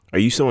Are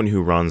you someone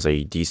who runs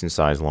a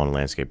decent-sized lawn and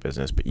landscape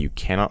business, but you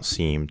cannot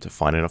seem to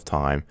find enough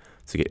time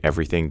to get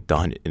everything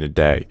done in a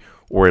day,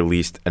 or at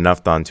least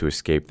enough done to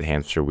escape the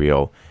hamster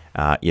wheel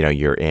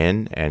you're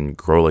in and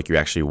grow like you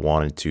actually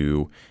wanted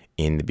to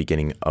in the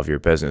beginning of your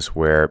business,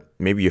 where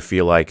maybe you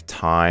feel like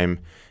time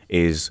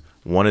is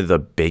one of the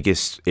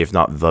biggest, if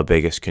not the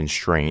biggest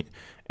constraint,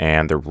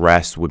 and the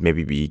rest would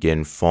maybe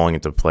begin falling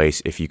into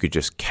place if you could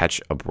just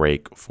catch a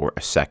break for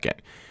a second.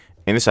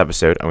 In this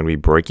episode, I'm going to be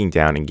breaking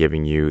down and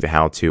giving you the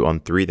how-to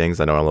on three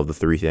things. I know I love the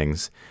three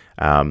things,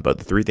 but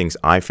the three things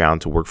I found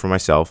to work for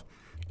myself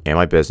and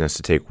my business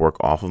to take work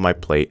off of my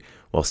plate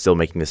while still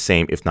making the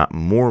same, if not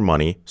more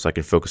money, so I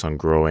can focus on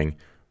growing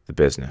the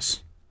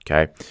business.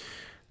 Okay.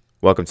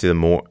 Welcome to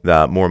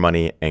the More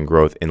Money and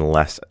Growth in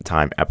Less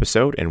Time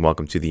episode, and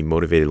welcome to the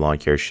Motivated Lawn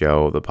Care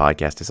Show, the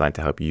podcast designed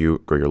to help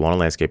you grow your lawn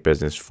and landscape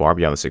business far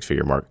beyond the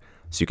six-figure mark,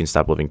 so you can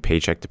stop living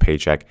paycheck to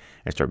paycheck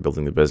and start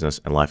building the business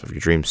and life of your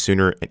dreams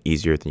sooner and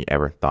easier than you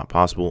ever thought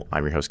possible.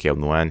 I'm your host, Caleb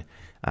Nguyen.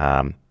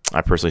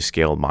 I personally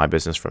scaled my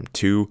business from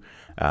two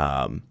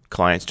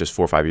clients just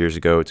 4 or 5 years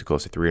ago to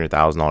close to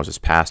 $300,000 this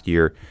past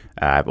year.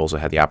 I've also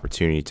had the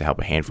opportunity to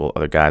help a handful of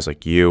other guys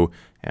like you,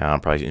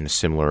 probably in a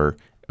similar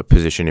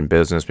position in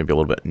business, maybe a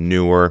little bit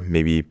newer,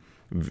 maybe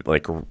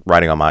like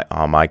riding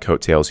on my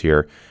coattails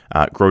here,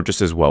 grow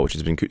just as well, which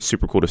has been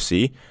super cool to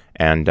see.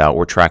 And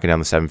we're tracking down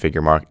the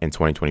seven-figure mark in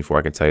 2024.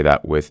 I can tell you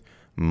that with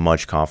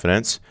much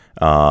confidence.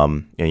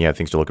 And yeah,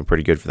 things are looking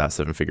pretty good for that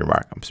seven-figure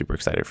mark. I'm super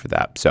excited for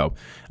that. So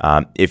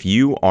if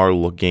you are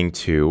looking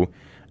to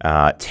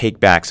take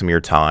back some of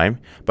your time,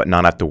 but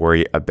not have to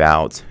worry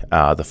about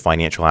the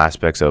financial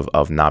aspects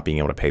of not being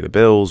able to pay the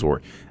bills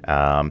or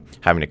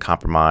having to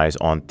compromise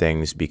on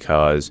things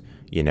because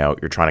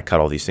you're trying to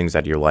cut all these things out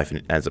of your life and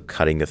it ends up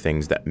cutting the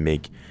things that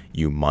make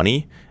you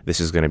money,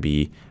 this is going to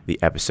be the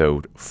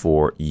episode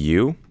for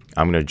you.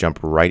 I'm going to jump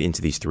right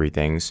into these three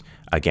things.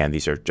 Again,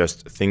 these are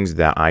just things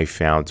that I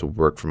found to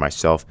work for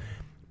myself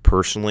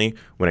personally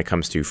when it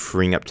comes to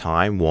freeing up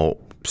time while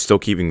still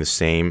keeping the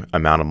same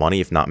amount of money,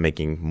 if not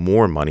making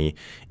more money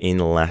in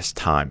less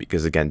time.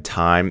 Because again,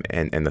 time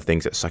and the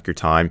things that suck your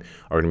time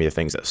are going to be the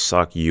things that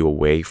suck you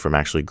away from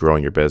actually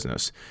growing your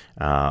business.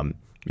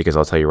 Because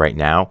I'll tell you right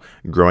now,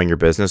 growing your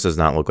business does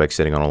not look like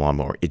sitting on a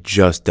lawnmower. It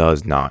just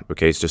does not.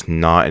 Okay, it's just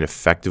not an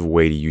effective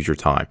way to use your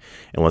time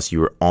unless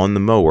you are on the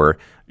mower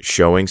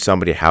showing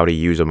somebody how to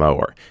use a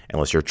mower,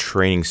 unless you're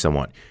training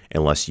someone,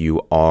 unless you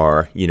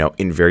are,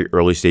 in very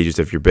early stages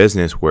of your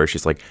business where it's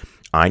just like,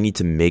 I need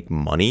to make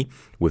money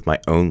with my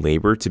own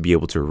labor to be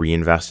able to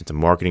reinvest into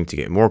marketing to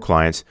get more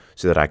clients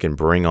so that I can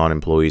bring on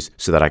employees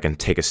so that I can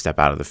take a step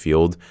out of the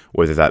field,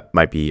 whether that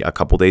might be a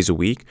couple days a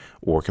week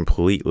or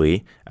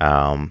completely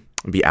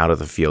be out of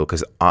the field,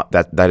 because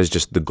that is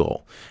just the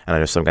goal. And I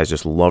know some guys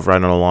just love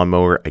riding on a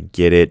lawnmower. I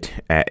get it.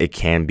 It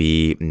can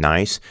be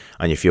nice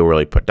and you feel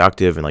really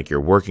productive and like you're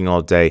working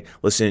all day.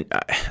 Listen,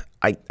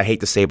 I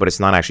hate to say it, but it's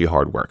not actually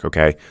hard work,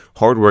 okay?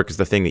 Hard work is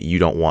the thing that you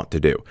don't want to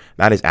do.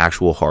 That is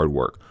actual hard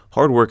work.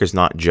 Hard work is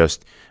not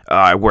just,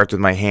 I worked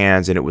with my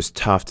hands and it was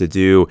tough to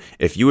do.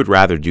 If you would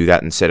rather do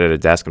that and sit at a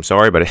desk, I'm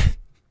sorry, but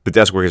the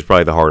desk work is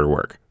probably the harder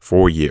work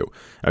for you.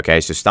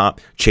 Okay, so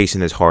stop chasing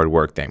this hard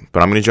work thing.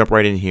 But I'm going to jump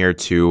right in here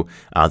to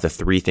the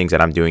three things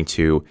that I'm doing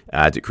to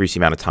decrease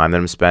the amount of time that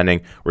I'm spending,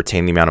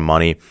 retain the amount of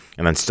money,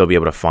 and then still be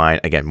able to find,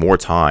 again, more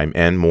time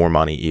and more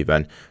money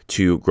even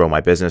to grow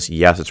my business.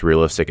 Yes, it's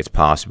realistic, it's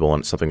possible,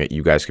 and it's something that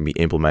you guys can be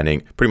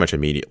implementing pretty much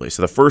immediately.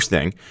 So the first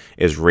thing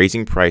is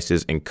raising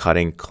prices and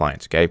cutting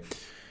clients, okay?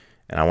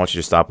 And I want you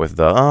to stop with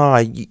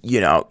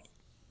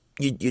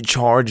you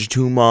charge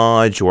too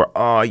much,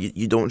 or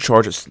you don't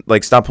charge us.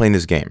 Like, stop playing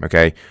this game,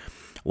 okay?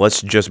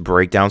 Let's just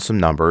break down some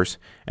numbers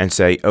and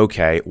say,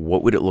 okay,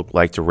 what would it look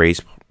like to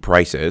raise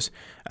prices?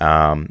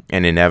 And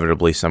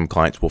inevitably, some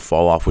clients will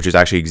fall off, which is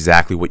actually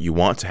exactly what you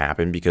want to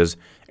happen because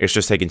it's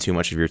just taking too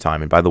much of your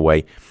time. And by the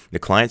way, the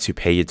clients who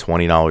pay you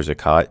 $20 a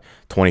cut,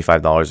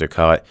 $25 a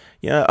cut,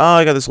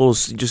 I got this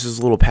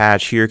little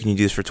patch here. Can you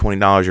do this for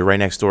 $20? You're right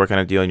next door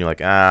kind of deal. And you're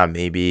like,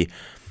 maybe.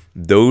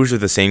 Those are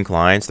the same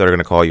clients that are going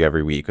to call you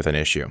every week with an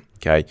issue,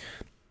 okay?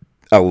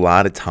 A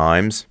lot of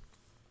times,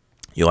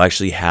 you'll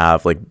actually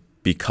have,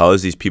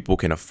 because these people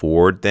can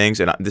afford things,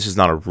 and this is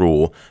not a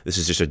rule, this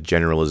is just a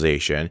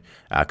generalization,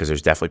 because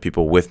there's definitely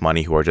people with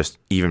money who are just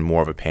even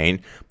more of a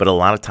pain, but a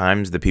lot of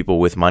times, the people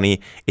with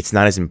money, it's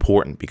not as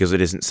important because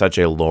it isn't such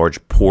a large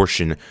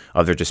portion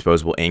of their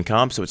disposable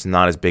income, so it's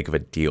not as big of a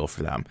deal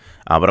for them.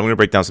 But I'm going to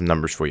break down some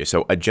numbers for you.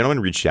 So a gentleman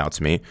reached out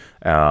to me.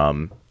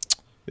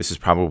 This is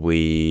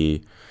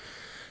probably...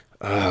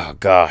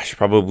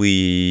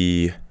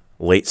 probably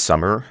late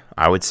summer,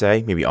 I would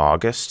say, maybe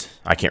August.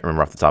 I can't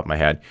remember off the top of my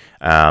head.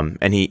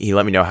 And he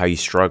let me know how he's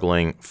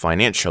struggling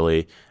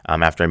financially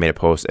after I made a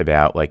post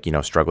about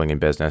struggling in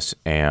business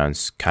and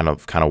kind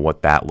of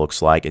what that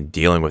looks like and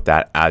dealing with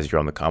that as you're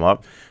on the come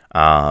up.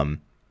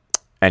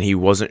 And he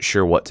wasn't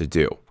sure what to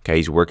do. Okay,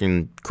 he's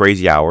working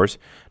crazy hours,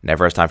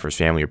 never has time for his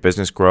family or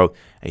business growth,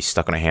 and he's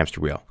stuck on a hamster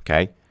wheel.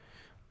 Okay.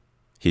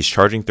 He's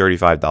charging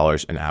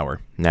 $35 an hour.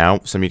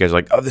 Now, some of you guys are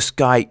like, oh, this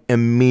guy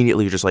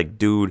immediately, you're just like,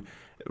 dude,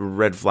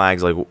 red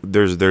flags. Like,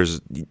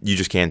 you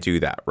just can't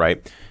do that,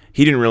 right?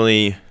 He didn't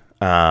really,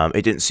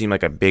 it didn't seem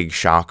like a big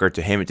shocker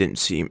to him. It didn't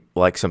seem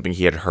like something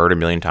he had heard a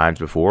million times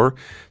before.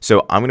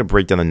 So I'm going to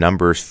break down the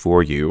numbers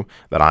for you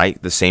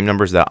the same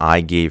numbers that I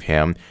gave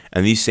him.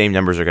 And these same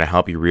numbers are going to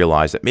help you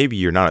realize that maybe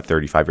you're not at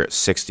 35, you're at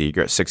 60,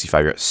 you're at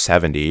 65, you're at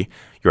 70,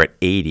 you're at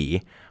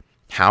 80.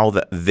 How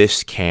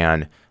this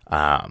can,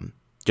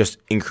 just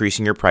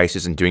increasing your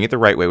prices and doing it the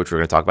right way, which we're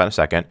going to talk about in a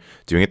second,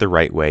 doing it the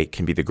right way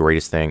can be the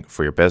greatest thing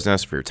for your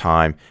business, for your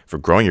time, for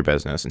growing your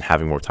business and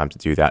having more time to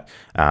do that.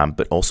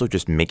 But also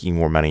just making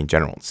more money in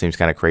general. It seems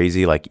kind of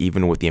crazy. Like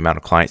even with the amount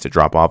of clients that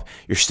drop off,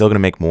 you're still going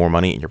to make more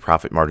money and your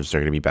profit margins are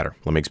going to be better.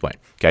 Let me explain.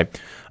 Okay.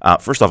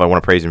 First off, I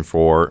want to praise him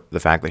for the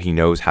fact that he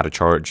knows how to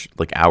charge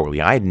like hourly.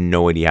 I had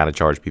no idea how to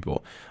charge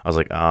people. I was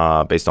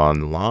like, based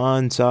on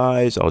lawn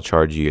size, I'll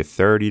charge you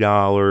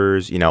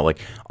 $30. Like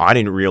I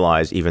didn't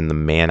realize even the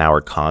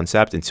man-hour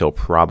concept until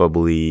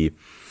probably,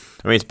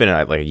 it's been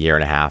like a year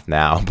and a half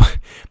now,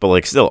 but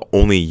like still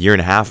only a year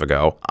and a half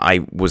ago,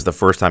 I was the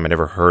first time I'd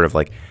ever heard of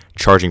like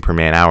charging per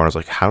man hour. And I was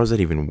like, how does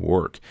that even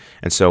work?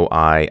 And so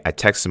I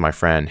texted my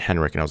friend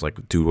Henrik and I was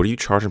like, dude, what are you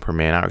charging per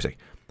man hour? He's like,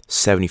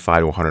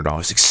 $75 to $100.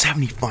 Like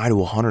 $75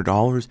 to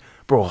 $100,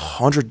 bro.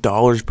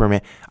 $100 per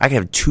man. I can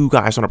have two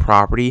guys on a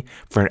property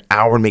for an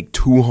hour and make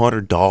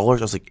 $200.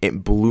 I was like,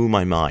 it blew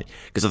my mind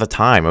because at the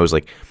time I was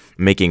like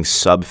making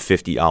sub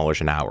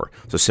 $50 an hour.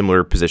 So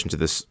similar position to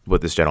this,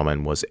 what this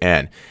gentleman was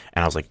in.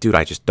 And I was like, dude,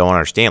 I just don't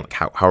understand. Like,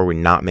 how are we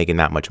not making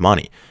that much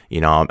money?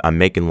 I'm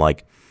making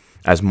like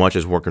as much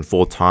as working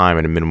full time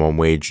at a minimum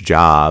wage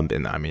job.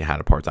 And I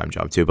had a part-time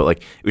job too, but like,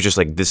 it was just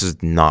like, this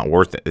is not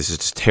worth it. This is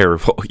just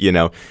terrible,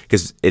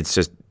 because it's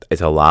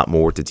a lot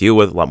more to deal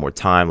with, a lot more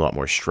time, a lot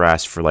more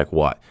stress for like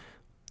what?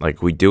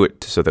 Like we do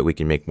it so that we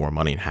can make more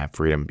money and have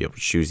freedom and be able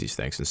to choose these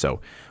things. And so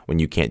when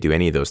you can't do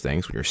any of those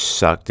things, when you're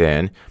sucked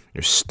in,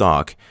 you're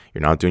stuck,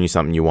 you're not doing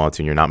something you want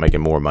to, and you're not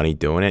making more money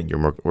doing it,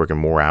 you're working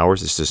more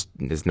hours,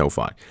 it's no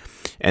fun.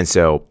 And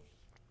so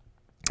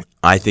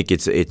I think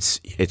it's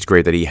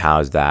great that he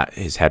has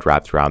his head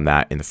wrapped around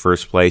that in the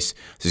first place.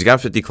 So he's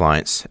got 50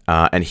 clients,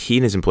 and he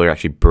and his employer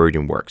actually buried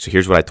in work. So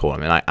here's what I told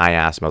him, and I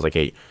asked him, I was like,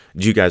 hey,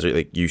 you guys are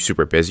like, you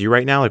super busy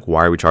right now? Like,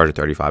 why are we charging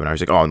 35? And I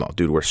was like, oh no,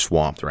 dude, we're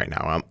swamped right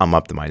now. I'm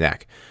up to my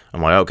neck.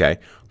 I'm like, okay,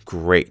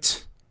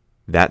 great.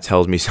 That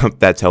tells me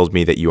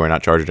that you are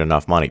not charging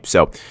enough money.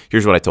 So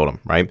here's what I told him,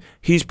 right?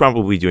 He's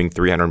probably doing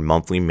 300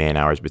 monthly man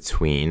hours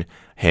between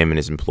him and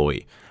his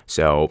employee.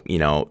 So,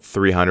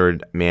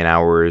 300 man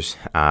hours,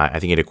 I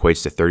think it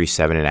equates to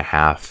 37 and a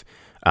half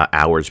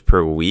hours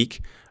per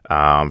week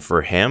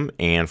for him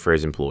and for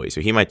his employee.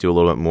 So he might do a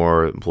little bit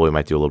more, employee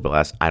might do a little bit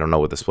less. I don't know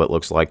what the split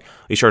looks like.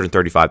 He's charging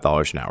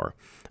 $35 an hour.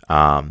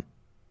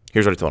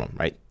 Here's what I told him,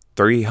 right?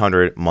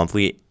 300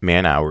 monthly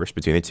man hours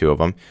between the two of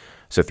them.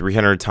 So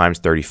 300 times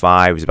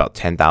 35 is about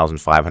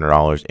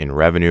 $10,500 in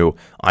revenue.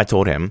 I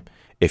told him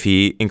if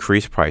he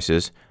increased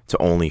prices to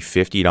only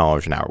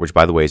 $50 an hour, which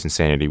by the way is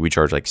insanity. We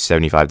charge like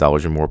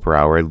 $75 or more per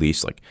hour at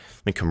least. Like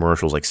I think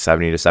commercials like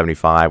 70 to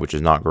 75, which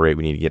is not great.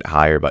 We need to get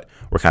higher, but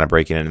we're kind of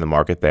breaking into the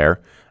market there.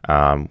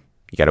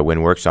 You got to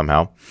win work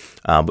somehow.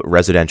 But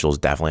residential is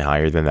definitely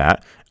higher than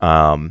that.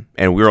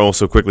 And we're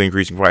also quickly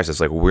increasing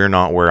prices. Like we're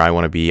not where I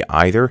want to be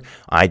either.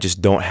 I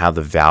just don't have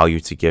the value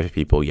to give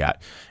people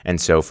yet. And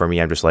so for me,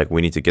 I'm just like,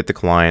 we need to get the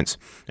clients.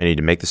 I need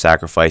to make the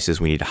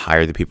sacrifices. We need to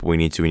hire the people we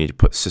need to. We need to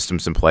put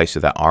systems in place so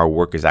that our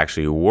work is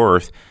actually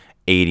worth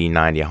 $80,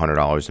 $90,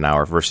 $100 an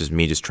hour versus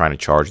me just trying to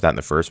charge that in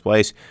the first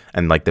place.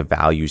 And like the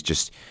value is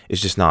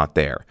just not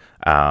there.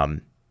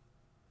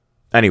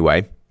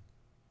 Anyway,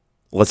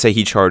 let's say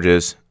he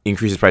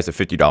increases price to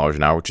 $50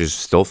 an hour, which is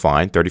still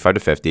fine, 35 to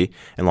 50,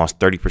 and lost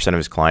 30% of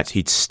his clients.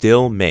 He'd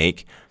still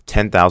make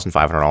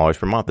 $10,500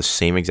 per month, the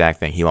same exact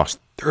thing. He lost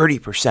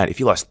 30%. If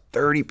he lost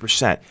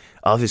 30%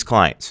 of his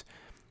clients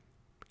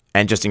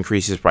and just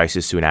increases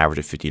prices to an average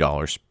of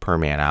 $50 per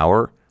man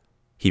hour,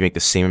 he'd make the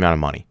same amount of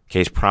money. Okay,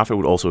 his profit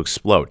would also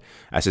explode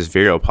as his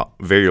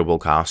variable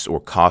costs or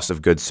cost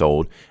of goods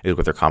sold is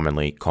what they're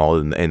commonly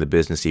called in the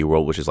businessy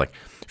world, which is like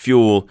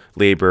fuel,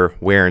 labor,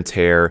 wear and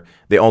tear.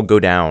 They all go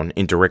down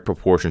in direct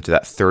proportion to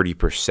that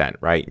 30%,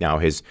 right? Now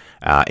his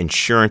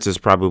insurance is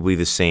probably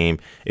the same.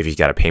 If he's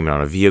got a payment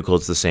on a vehicle,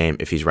 it's the same.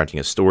 If he's renting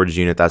a storage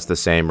unit, that's the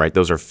same, right?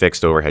 Those are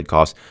fixed overhead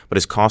costs. But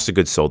his cost of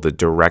goods sold, the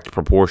direct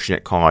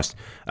proportionate cost,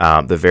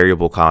 the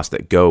variable costs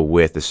that go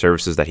with the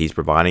services that he's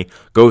providing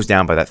goes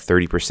down by that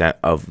 30%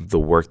 of the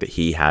work that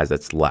he has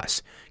that's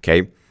less,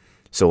 okay?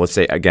 So let's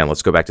say, again,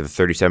 let's go back to the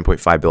 37.5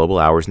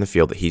 billable hours in the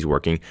field that he's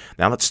working.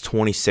 Now that's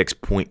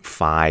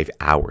 26.5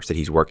 hours that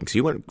he's working. So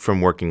he went from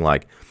working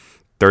like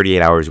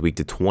 38 hours a week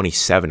to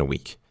 27 a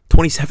week.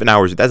 27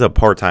 hours, that's a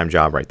part-time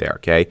job right there,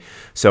 okay?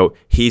 So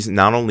he's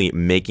not only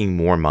making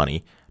more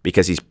money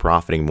because he's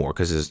profiting more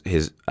because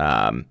his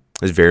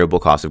variable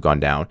costs have gone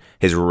down.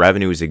 His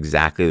revenue is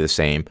exactly the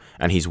same,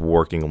 and he's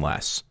working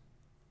less.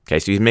 Okay,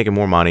 so he's making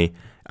more money,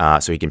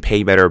 so he can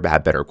pay better,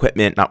 have better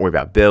equipment, not worry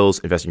about bills,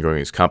 invest in growing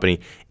his company,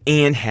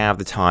 and have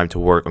the time to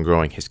work on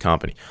growing his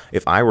company.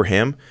 If I were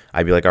him,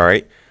 I'd be like, all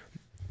right,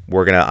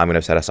 I'm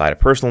gonna set aside a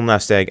personal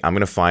nest egg. I'm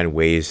gonna find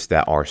ways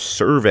that our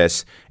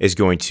service is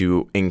going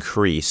to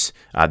increase.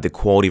 The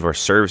quality of our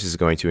service is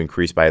going to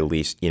increase by at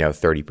least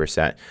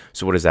 30%.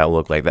 So what does that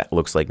look like? That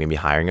looks like maybe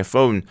hiring a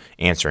phone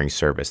answering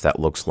service. That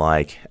looks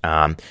like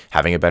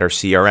having a better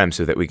CRM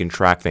so that we can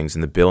track things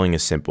and the billing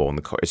is simple and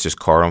it's just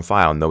card on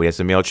file. Nobody has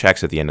to mail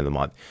checks at the end of the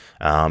month.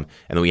 And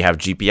then we have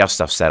GPS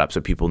stuff set up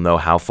so people know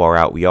how far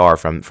out we are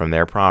from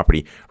their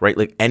property, right?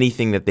 Like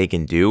anything that they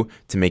can do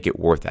to make it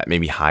worth that.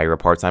 Maybe hire a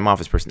part-time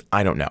office person.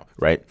 I don't know,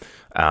 right?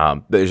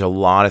 There's a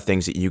lot of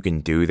things that you can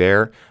do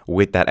there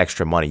with that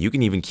extra money. You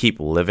can even keep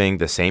living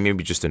the same,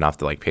 maybe just enough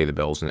to like pay the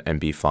bills and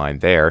be fine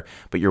there,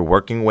 but you're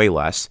working way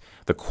less.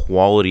 The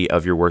quality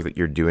of your work that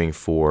you're doing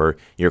for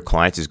your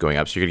clients is going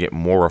up. So you're gonna get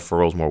more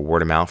referrals, more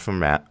word of mouth from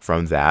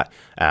that.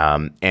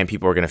 And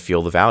people are gonna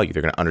feel the value.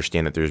 They're gonna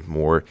understand that there's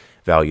more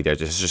value there.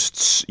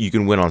 You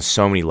can win on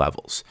so many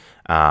levels.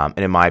 And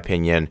in my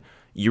opinion,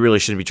 you really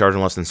shouldn't be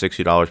charging less than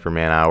 $60 per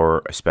man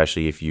hour,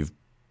 especially if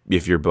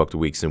you're booked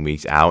weeks and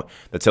weeks out.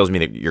 That tells me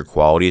that your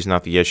quality is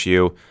not the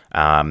issue.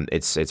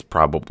 It's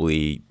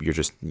probably you're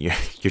just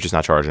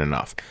not charging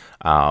enough.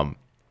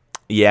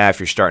 Yeah, if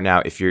you're starting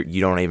out, if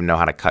you don't even know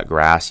how to cut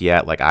grass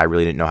yet, like I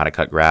really didn't know how to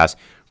cut grass,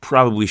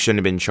 probably shouldn't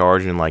have been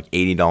charging like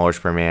 $80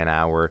 per man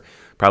hour.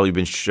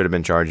 Probably should have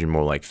been charging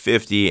more like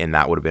 $50, and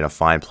that would have been a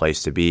fine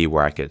place to be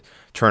where I could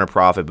turn a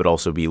profit, but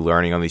also be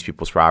learning on these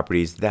people's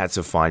properties. That's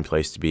a fine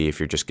place to be if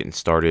you're just getting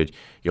started.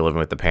 You're living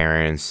with the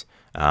parents.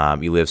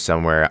 You live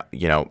somewhere,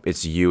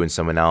 it's you and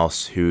someone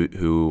else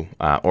who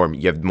or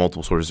you have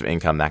multiple sources of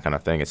income, that kind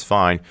of thing. It's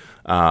fine.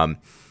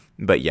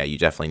 But yeah, you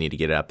definitely need to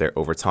get it up there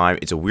over time.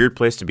 It's a weird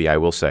place to be, I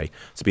will say,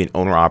 to be an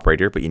owner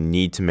operator, but you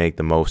need to make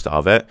the most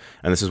of it.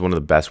 And this is one of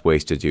the best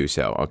ways to do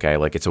so. Okay.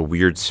 Like it's a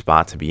weird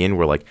spot to be in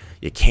where like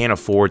you can't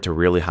afford to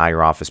really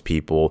hire office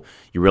people.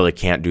 You really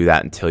can't do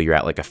that until you're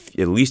at like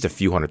at least a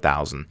few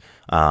 $100,000.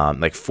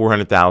 Like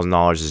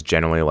 $400,000 is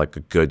generally like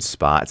a good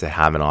spot to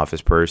have an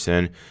office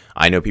person.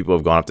 I know people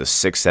have gone up to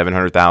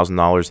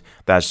 $600,000-$700,000.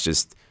 That's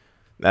just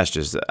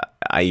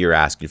you're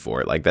asking for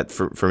it. Like that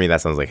for me,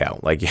 that sounds like hell.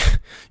 Like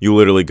you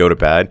literally go to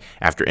bed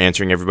after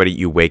answering everybody.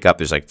 You wake up.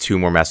 There's like 2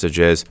 more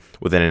messages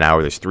within an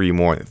hour. There's 3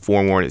 more,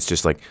 4 more. And it's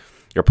just like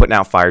you're putting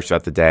out fires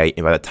throughout the day.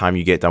 And by the time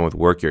you get done with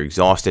work, you're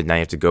exhausted. Now you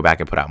have to go back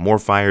and put out more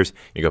fires.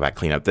 You go back,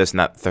 clean up this and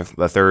that,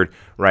 the third,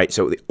 right?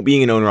 So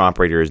being an owner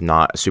operator is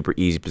not a super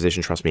easy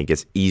position. Trust me, it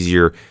gets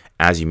easier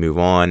as you move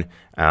on.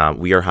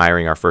 We are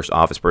hiring our first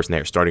office person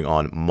there starting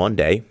on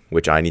Monday,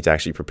 which I need to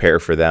actually prepare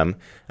for them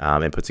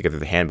and put together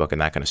the handbook and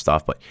that kind of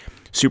stuff. But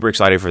super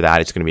excited for that.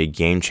 It's going to be a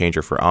game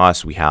changer for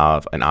us. We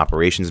have an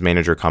operations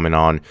manager coming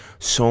on,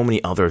 so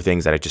many other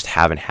things that I just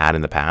haven't had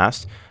in the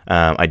past.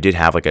 I did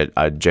have like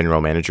a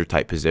general manager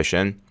type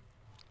position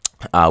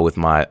with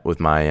my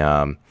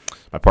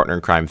partner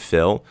in crime,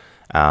 Phil,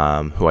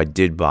 who I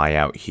did buy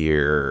out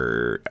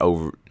here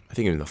over, I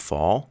think in the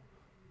fall,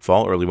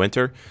 early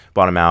winter,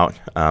 bought him out.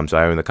 So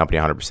I own the company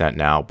 100%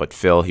 now, but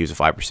Phil, he was a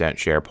 5%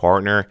 share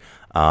partner.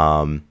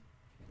 And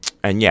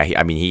yeah,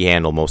 he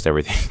handled most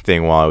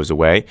everything while I was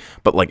away,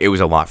 but like it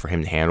was a lot for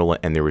him to handle,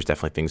 and there was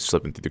definitely things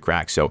slipping through the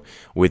cracks. So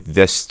with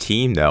this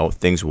team though,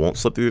 things won't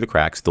slip through the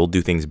cracks. They'll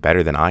do things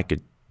better than I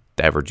could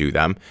ever do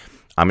them.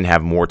 I'm going to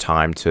have more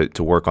time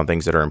to work on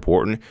things that are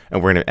important,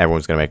 and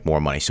everyone's going to make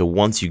more money. So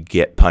once you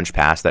get punched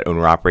past that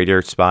owner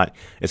operator spot,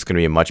 it's going to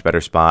be a much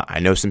better spot. I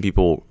know some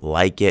people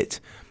like it.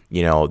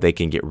 They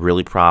can get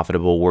really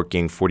profitable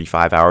working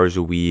 45 hours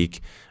a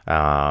week.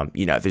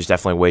 There's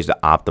definitely ways to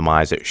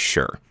optimize it.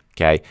 Sure.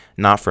 Okay.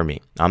 Not for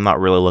me. I'm not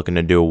really looking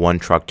to do a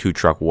 1-truck,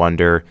 2-truck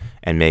wonder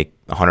and make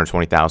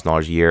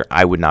 $120,000 a year.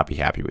 I would not be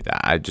happy with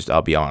that.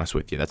 I'll be honest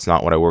with you. That's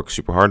not what I work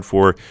super hard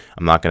for.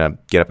 I'm not going to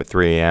get up at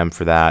 3 a.m.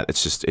 for that.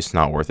 It's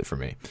not worth it for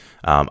me.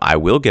 I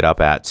will get up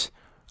at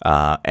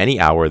any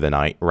hour of the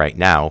night right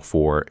now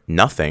for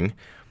nothing,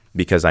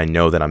 because I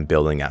know that I'm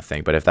building that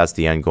thing. But if that's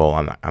the end goal,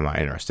 I'm not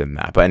interested in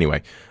that. But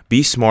anyway,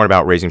 be smart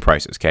about raising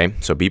prices, okay?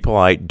 So be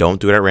polite.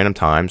 Don't do it at random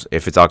times.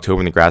 If it's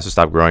October and the grass has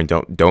stopped growing,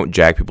 don't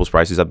jack people's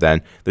prices up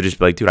then. They'll just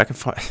be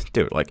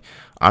like,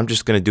 I'm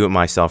just going to do it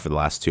myself for the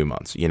last 2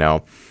 months,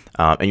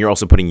 And you're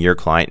also putting your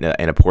client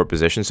in a poor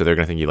position, so they're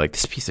going to think you're like,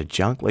 this piece of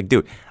junk? Like,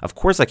 dude, of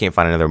course I can't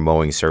find another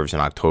mowing service in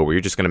October.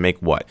 You're just going to make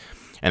what?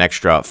 An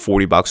extra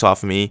 $40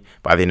 off of me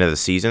by the end of the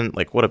season?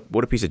 Like, what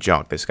a piece of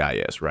junk this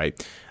guy is, right?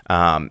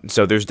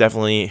 So there's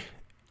definitely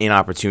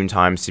inopportune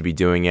times to be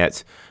doing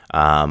it.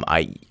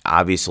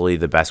 Obviously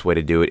the best way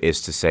to do it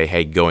is to say,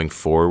 hey, going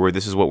forward,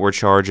 this is what we're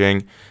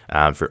charging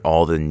for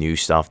all the new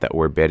stuff that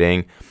we're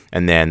bidding.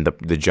 And then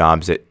the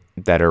jobs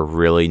that are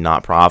really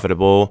not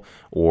profitable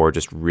or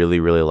just really,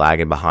 really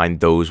lagging behind,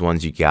 those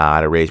ones you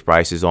gotta raise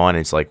prices on.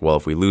 And it's like, well,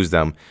 if we lose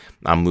them,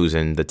 I'm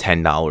losing the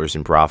 $10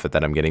 in profit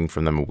that I'm getting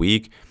from them a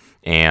week.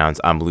 And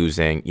I'm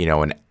losing,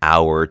 an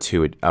hour or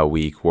two a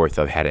week worth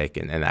of headache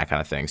and that kind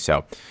of thing.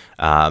 So,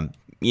 I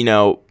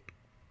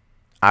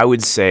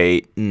would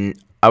say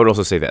I would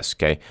also say this,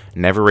 okay?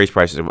 Never raise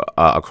prices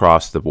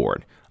across the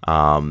board.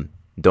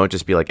 Don't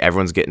just be like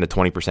everyone's getting a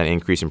 20%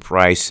 increase in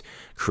price.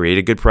 Create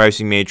a good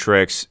pricing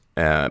matrix.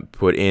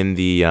 Put in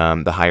the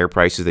higher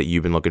prices that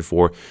you've been looking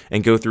for,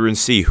 and go through and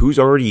see who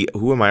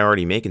am I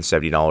already making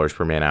 $70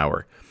 per man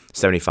hour,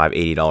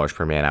 $75, $80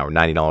 per man hour,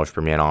 $90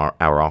 per man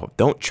hour off.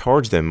 Don't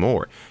charge them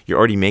more. You're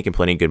already making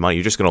plenty of good money.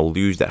 You're just going to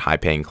lose that high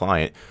paying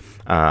client.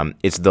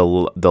 It's the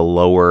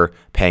lower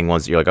paying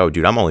ones that you're like, oh,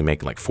 dude, I'm only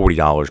making like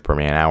 $40 per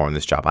man hour on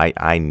this job.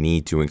 I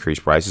need to increase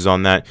prices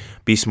on that.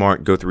 Be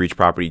smart. Go through each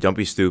property. Don't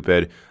be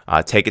stupid.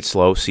 Take it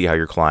slow. See how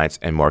your clients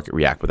and market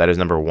react. But that is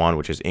number one,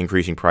 which is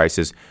increasing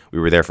prices. We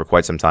were there for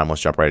quite some time.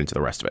 Let's jump right into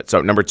the rest of it. So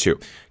number two,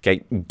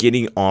 okay,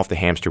 getting off the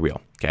hamster wheel.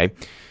 Okay,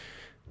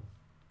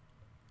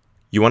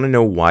 you want to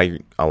know why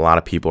a lot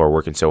of people are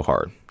working so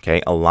hard.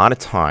 Okay, a lot of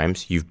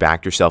times you've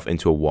backed yourself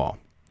into a wall.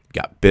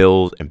 Got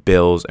bills and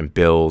bills and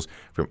bills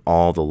from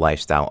all the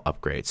lifestyle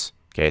upgrades.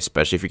 Okay,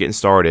 especially if you're getting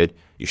started,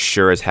 you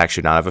sure as heck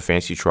should not have a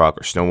fancy truck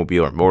or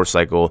snowmobile or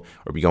motorcycle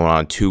or be going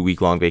on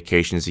 2-week-long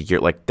vacations a year.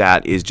 Like,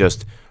 that is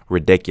just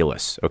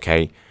ridiculous.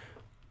 Okay,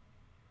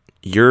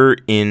 you're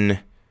in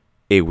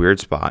a weird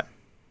spot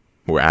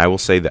where I will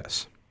say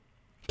this.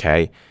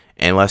 Okay,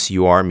 unless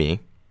you are me,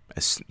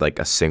 like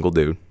a single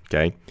dude.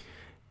 Okay,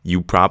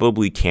 you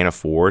probably can't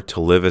afford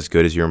to live as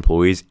good as your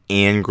employees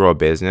and grow a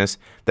business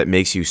that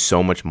makes you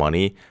so much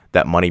money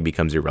that money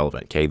becomes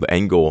irrelevant. Okay, the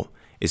end goal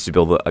is to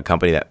build a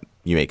company that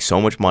you make so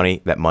much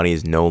money that money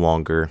is no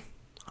longer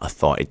a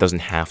thought. It doesn't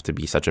have to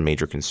be such a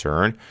major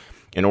concern.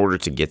 In order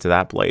to get to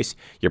that place,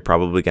 you're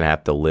probably going to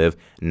have to live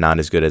not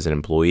as good as an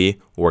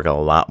employee, work a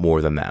lot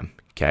more than them.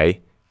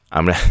 Okay,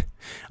 I'm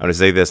gonna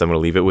say this. I'm gonna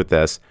leave it with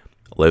this: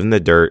 live in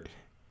the dirt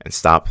and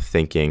stop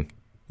thinking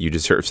you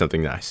deserve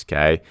something nice.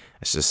 Okay,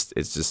 it's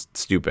just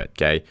stupid.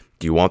 Okay,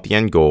 do you want the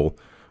end goal,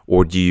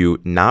 or do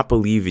you not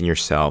believe in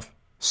yourself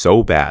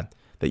so bad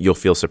that you'll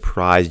feel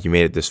surprised you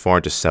made it this far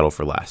and just settle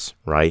for less?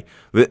 Right?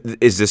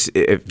 Is this,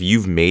 if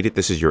you've made it,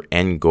 this is your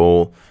end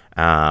goal,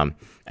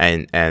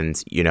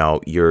 and you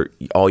know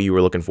all you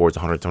were looking for is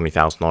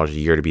 $120,000 a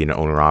year to be an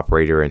owner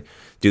operator and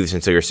do this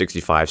until you're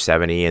 65,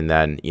 70, and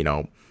then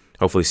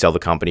hopefully sell the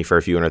company for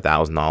a few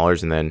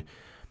 $100,000 and then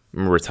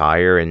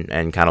retire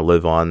and kind of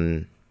live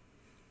on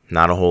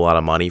not a whole lot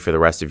of money for the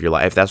rest of your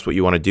life. If that's what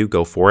you want to do,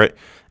 go for it.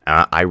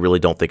 I really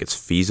don't think it's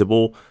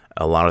feasible.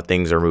 A lot of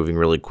things are moving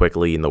really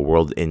quickly in the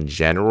world in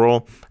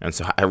general, and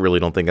so I really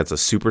don't think that's a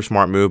super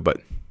smart move,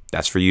 but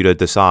that's for you to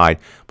decide.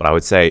 But I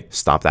would say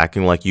stop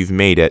acting like you've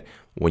made it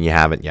when you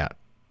haven't yet.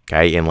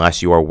 Okay,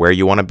 unless you are where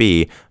you want to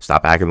be,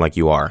 stop acting like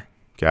you are.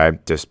 Okay,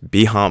 just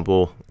be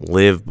humble,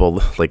 live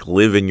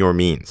in your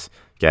means.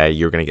 Okay,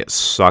 you're going to get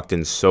sucked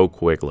in so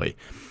quickly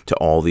to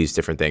all these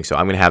different things. So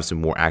I'm going to have some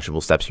more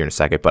actionable steps here in a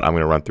second, but I'm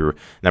going to run through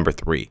number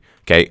three.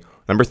 Okay,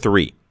 number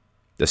three,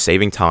 the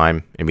saving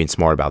time and being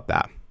smart about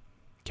that.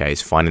 Okay,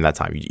 it's finding that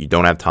time. You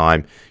don't have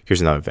time.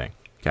 Here's another thing.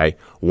 Okay,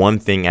 one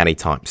thing at a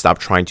time. Stop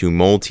trying to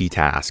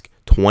multitask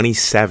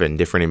 27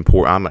 different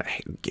I'm an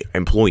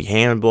employee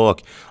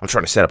handbook. I'm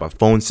trying to set up a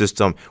phone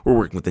system. We're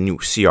working with the new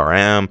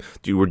CRM.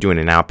 Dude, we're doing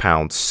an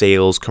outbound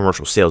sales,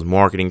 commercial sales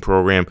marketing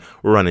program.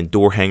 We're running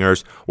door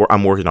hangers.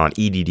 I'm working on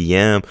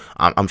EDDM.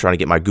 I'm trying to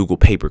get my Google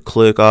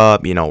pay-per-click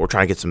up. We're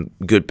trying to get some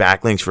good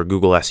backlinks for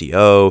Google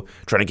SEO.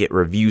 Trying to get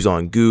reviews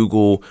on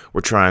Google.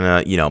 We're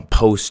trying to,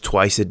 post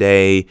twice a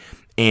day.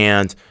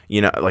 And,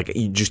 you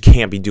just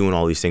can't be doing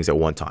all these things at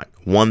one time.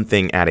 One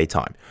thing at a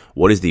time.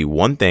 What is the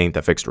one thing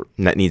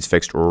that needs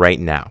fixed right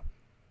now?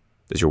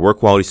 Does your work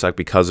quality suck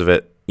because of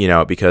it,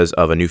 because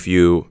of a new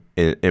few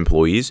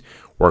employees?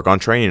 Work on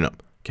training them,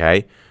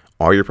 okay?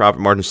 Are your profit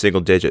margins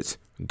single digits?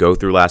 Go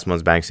through last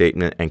month's bank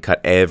statement and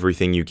cut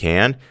everything you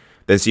can.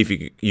 Then see if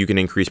you can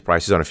increase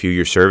prices on a few of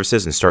your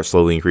services and start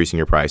slowly increasing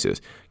your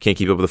prices. Can't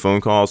keep up with the phone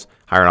calls?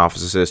 Hire an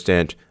office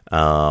assistant,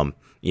 a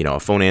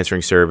phone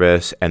answering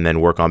service, and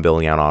then work on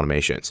building out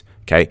automations.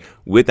 Okay.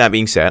 With that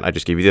being said, I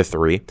just gave you the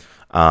three,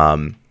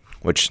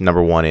 which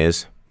number one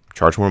is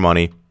charge more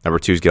money. Number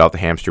two is get off the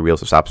hamster wheel.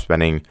 So stop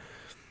spending,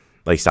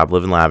 stop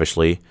living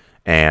lavishly.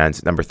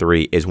 And number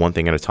three is one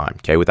thing at a time.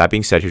 Okay. With that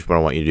being said, here's what I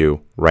want you to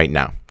do right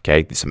now.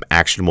 Okay. Some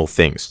actionable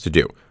things to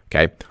do.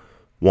 Okay.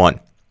 One,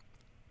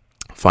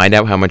 find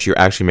out how much you're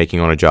actually making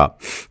on a job.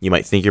 You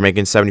might think you're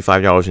making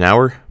 $75 an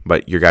hour,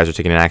 but your guys are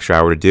taking an extra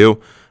hour to do.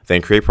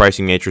 Then create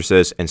pricing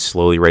matrices and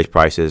slowly raise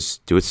prices.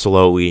 Do it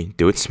slowly,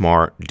 do it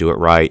smart, do it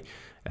right.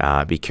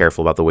 Be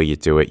careful about the way you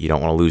do it. You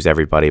don't want to lose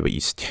everybody, but you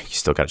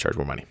still got to charge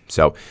more money.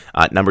 So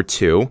number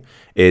two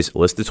is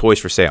list the toys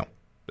for sale.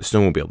 The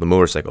snowmobile, the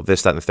motorcycle,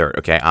 this, that, and the third.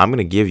 Okay, I'm going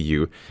to give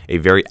you a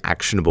very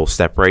actionable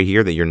step right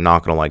here that you're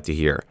not going to like to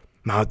hear.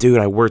 Oh, dude,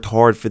 I worked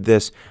hard for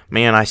this.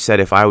 Man, I said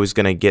if I was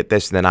going to get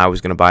this, then I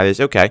was going to buy this.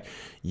 Okay,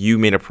 you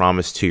made a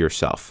promise to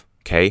yourself.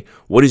 Okay,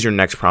 what is your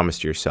next promise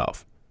to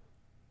yourself?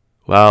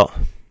 Well,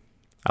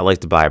 I'd like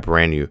to buy a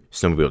brand new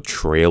snowmobile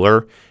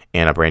trailer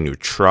and a brand new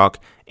truck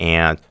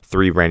and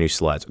 3 brand new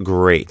sleds.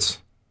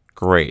 Great.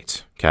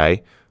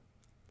 Okay.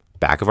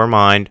 Back of our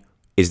mind,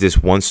 is this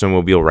one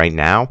snowmobile right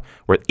now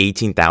worth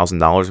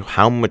 $18,000?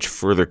 How much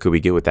further could we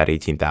get with that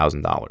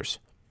 $18,000?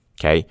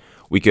 Okay.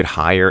 We could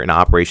hire an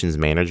operations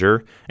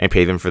manager and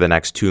pay them for the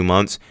next 2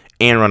 months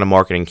and run a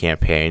marketing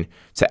campaign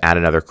to add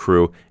another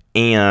crew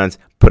and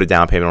put a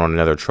down payment on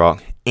another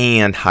truck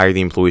and hire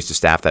the employees to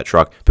staff that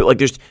truck. But like,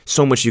 there's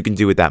so much you can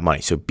do with that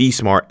money. So be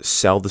smart,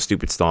 sell the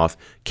stupid stuff,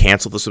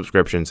 cancel the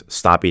subscriptions,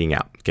 stop eating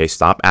out. Okay.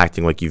 Stop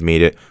acting like you've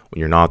made it when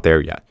you're not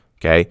there yet.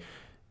 Okay.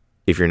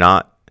 If you're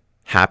not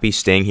happy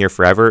staying here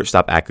forever,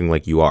 stop acting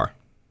like you are.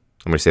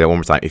 I'm going to say that one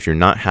more time. If you're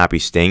not happy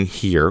staying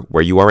here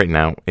where you are right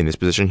now in this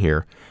position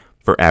here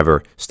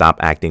forever, stop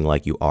acting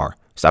like you are.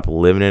 Stop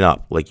living it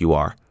up like you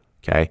are.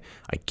 Okay.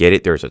 I get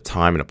it. There's a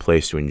time and a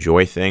place to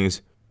enjoy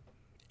things.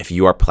 If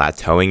you are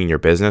plateauing in your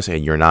business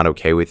and you're not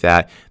okay with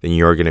that, then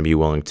you're going to be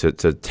willing to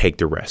take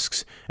the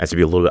risks and to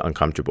be a little bit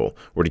uncomfortable,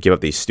 or to give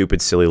up these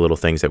stupid, silly little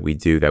things that we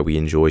do that we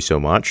enjoy so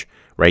much,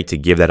 right? To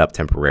give that up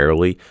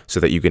temporarily so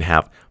that you can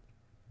have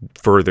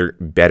further,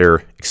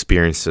 better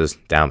experiences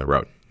down the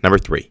road. Number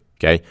 3,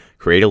 okay?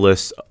 Create a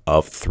list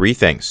of 3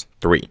 things,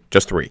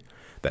 just three,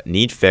 that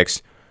need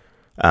fixed,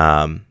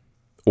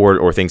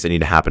 or things that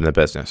need to happen in the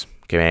business.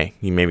 Okay,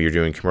 maybe you're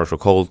doing commercial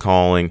cold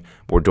calling,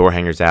 more door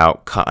hangers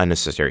out, cut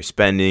unnecessary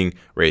spending,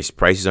 raise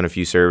prices on a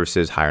few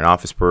services, hire an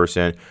office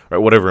person,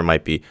 or whatever it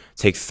might be.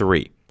 Take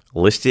 3,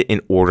 list it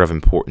in order of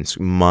importance.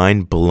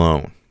 Mind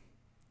blown.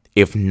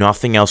 If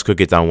nothing else could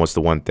get done, what's the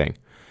one thing?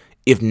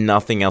 If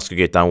nothing else could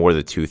get done, what are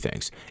the 2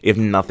 things? If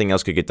nothing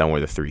else could get done, what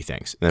are the 3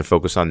 things? And then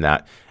focus on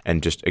that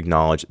and just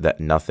acknowledge that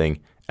nothing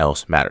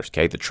else matters.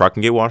 Okay, the truck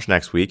can get washed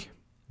next week.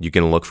 You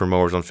can look for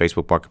mowers on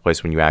Facebook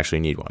Marketplace when you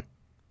actually need one.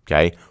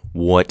 Okay,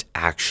 what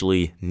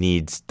actually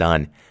needs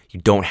done?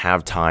 You don't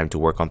have time to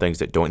work on things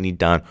that don't need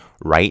done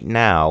right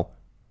now.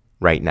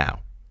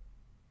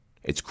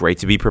 It's great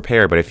to be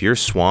prepared, but if you're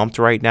swamped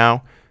right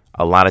now,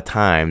 a lot of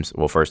times,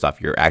 well, first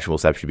off, your actual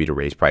step should be to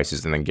raise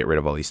prices and then get rid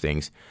of all these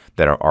things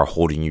that are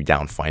holding you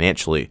down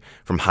financially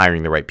from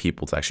hiring the right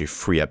people to actually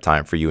free up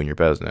time for you and your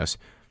business.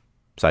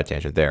 Side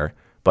tangent there,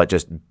 but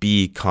just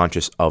be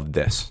conscious of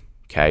this,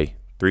 okay?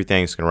 3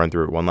 things, going to run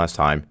through it one last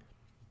time.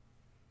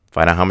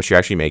 Find out how much you're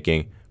actually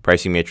making.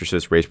 Pricing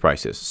matrices, raise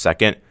prices.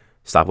 Second,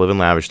 stop living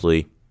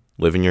lavishly,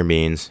 live in your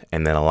means,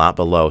 and then a lot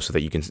below so that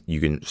you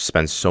can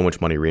spend so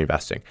much money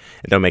reinvesting.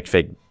 And don't make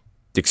fake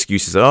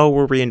excuses. Oh,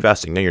 we're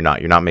reinvesting. No, you're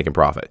not. You're not making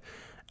profit.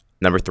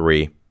 Number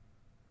 3,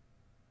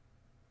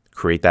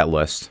 create that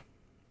list,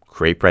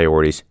 create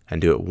priorities, and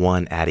do it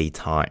one at a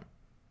time.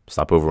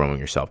 Stop overwhelming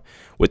yourself.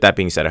 With that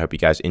being said, I hope you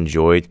guys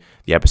enjoyed.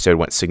 The episode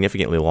went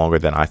significantly longer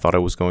than I thought it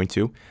was going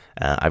to.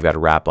 I've got to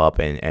wrap up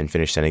and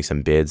finish sending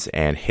some bids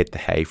and hit the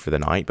hay for the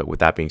night. But with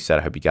that being said,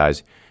 I hope you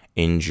guys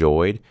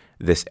enjoyed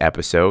this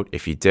episode.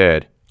 If you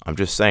did, I'm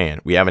just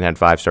saying, we haven't had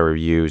 5-star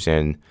reviews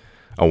in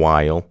a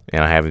while,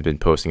 and I haven't been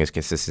posting as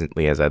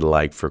consistently as I'd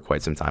like for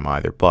quite some time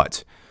either.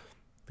 But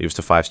leave us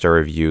a 5-star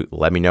review.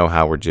 Let me know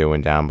how we're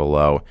doing down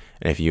below.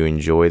 And if you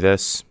enjoy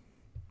this,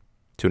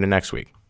 tune in next week.